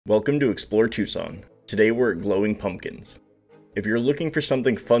Welcome to Explore Tucson. Today we're at Glowing Pumpkins. If you're looking for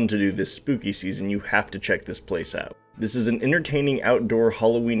something fun to do this spooky season, you have to check this place out. This is an entertaining outdoor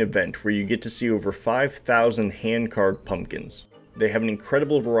Halloween event where you get to see over 5,000 hand-carved pumpkins. They have an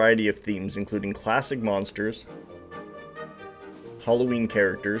incredible variety of themes including classic monsters, Halloween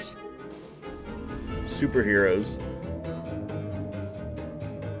characters, superheroes,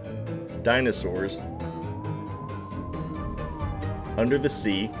 dinosaurs, under the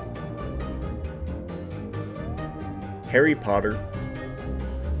sea, Harry Potter,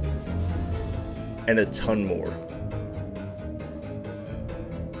 and a ton more.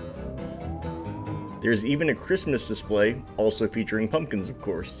 There's even a Christmas display, also featuring pumpkins of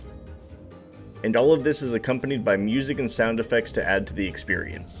course. And all of this is accompanied by music and sound effects to add to the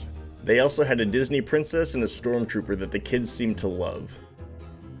experience. They also had a Disney princess and a stormtrooper that the kids seem to love.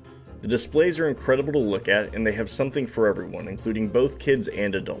 The displays are incredible to look at, and they have something for everyone, including both kids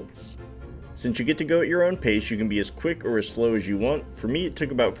and adults. Since you get to go at your own pace, you can be as quick or as slow as you want. For me, it took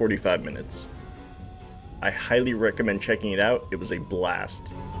about 45 minutes. I highly recommend checking it out. It was a blast.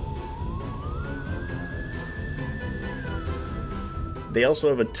 They also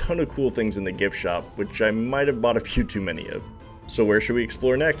have a ton of cool things in the gift shop, which I might have bought a few too many of. So where should we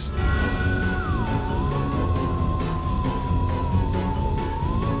explore next?